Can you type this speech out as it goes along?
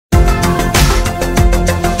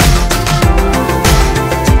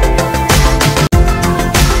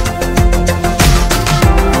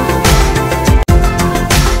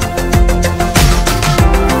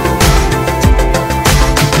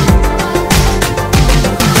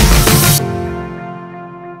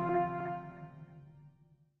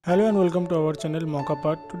Hello and welcome to our channel Mockup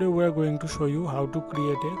Art. Today we are going to show you how to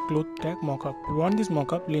create a cloth tag mockup. If you want this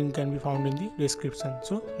mockup, link can be found in the description.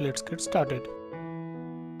 So let's get started.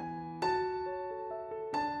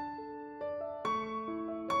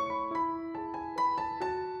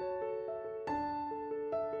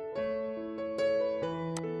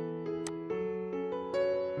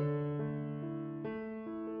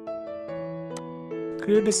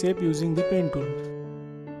 Create a shape using the pen tool.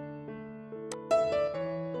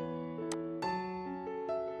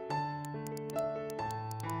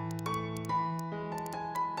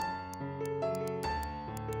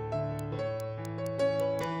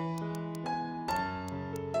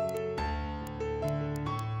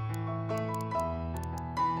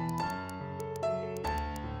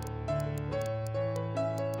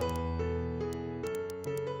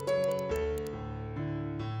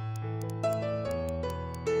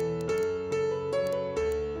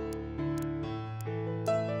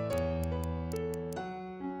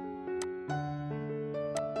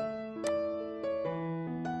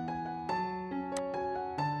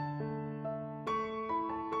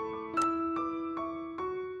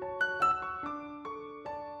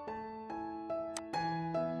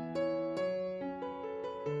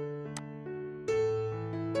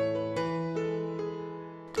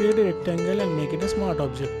 Create a rectangle and make it a smart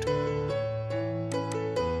object.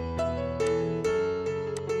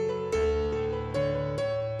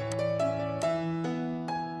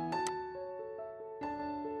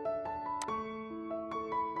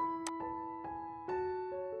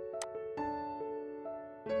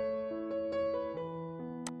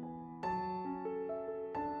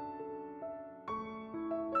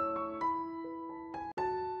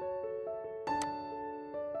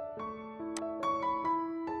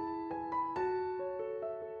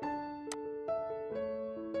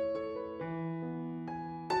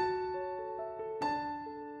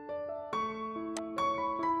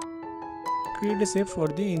 Create a shape for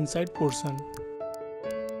the inside portion.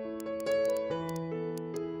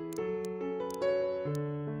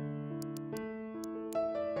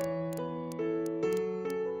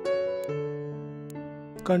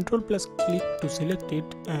 Ctrl plus click to select it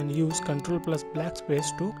and use Ctrl plus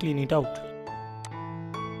backspace to clean it out.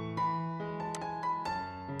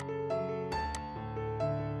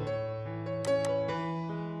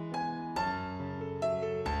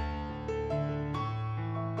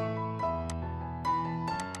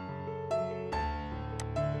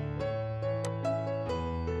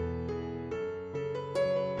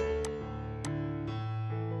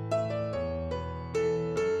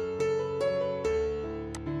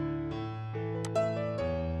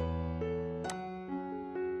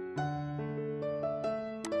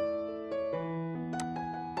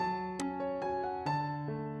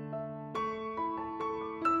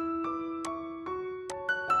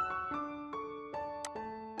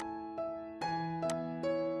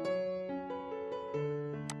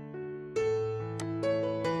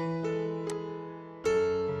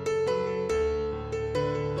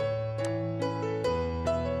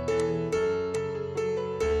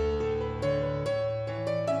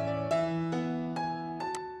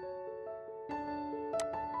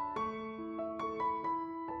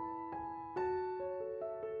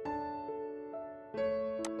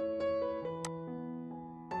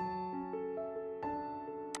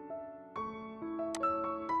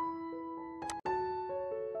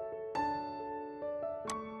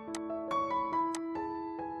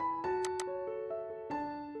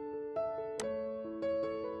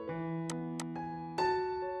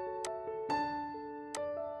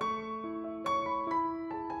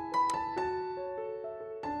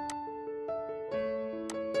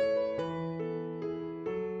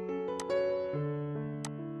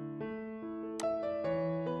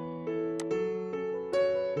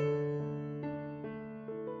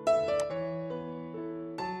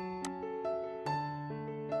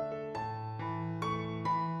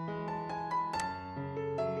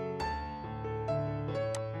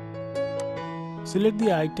 Select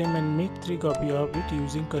the item and make 3 copies of it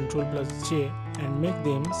using Ctrl plus J and make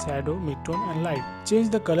them shadow, midtone and light. Change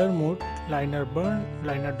the color mode, liner burn,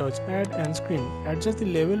 liner dodge pad and screen. Adjust the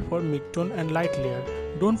level for midtone and light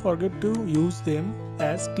layer. Don't forget to use them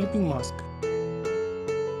as clipping mask.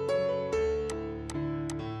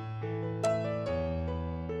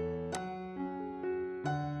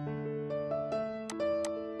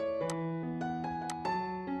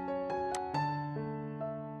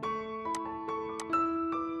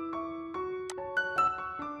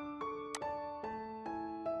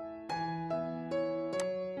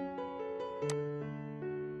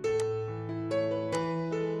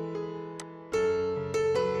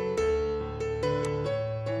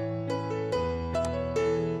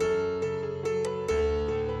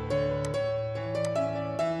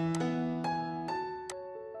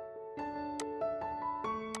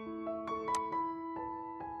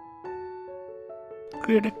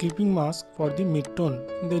 Create a clipping mask for the mid-tone.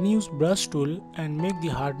 Then use brush tool and make the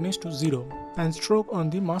hardness to 0 and stroke on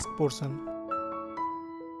the mask portion.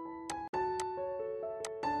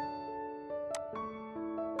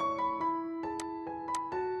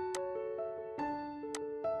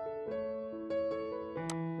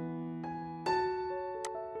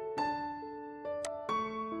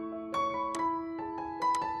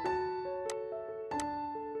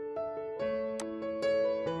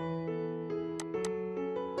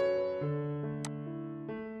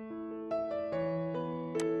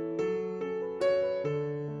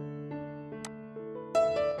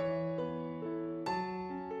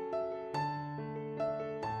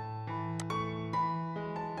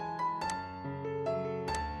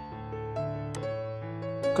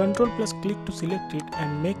 Ctrl plus click to select it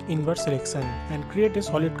and make invert selection and create a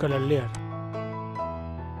solid color layer.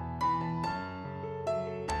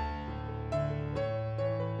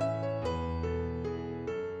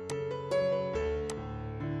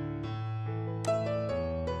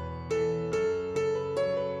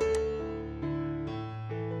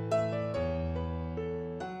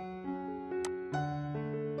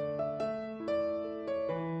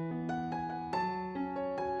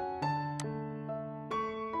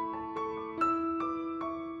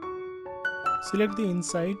 Select the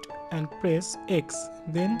inside and press X,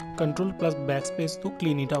 then Ctrl plus backspace to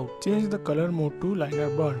clean it out. Change the color mode to liner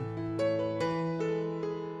burn.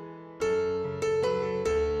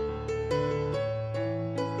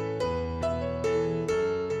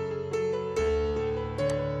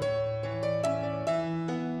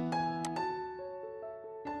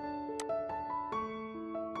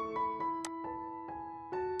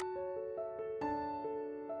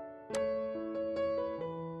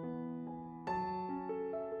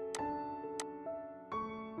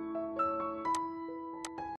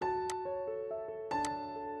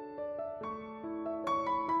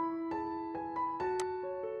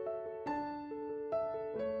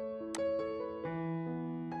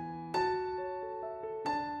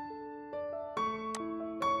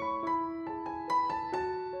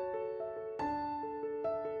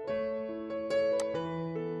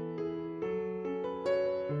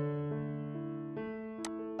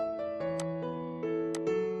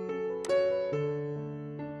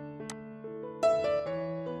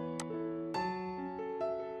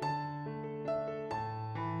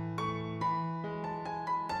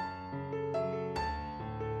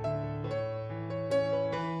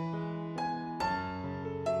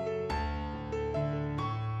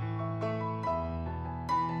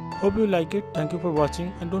 Hope you like it. Thank you for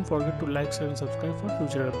watching and don't forget to like, share and subscribe for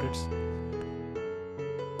future updates.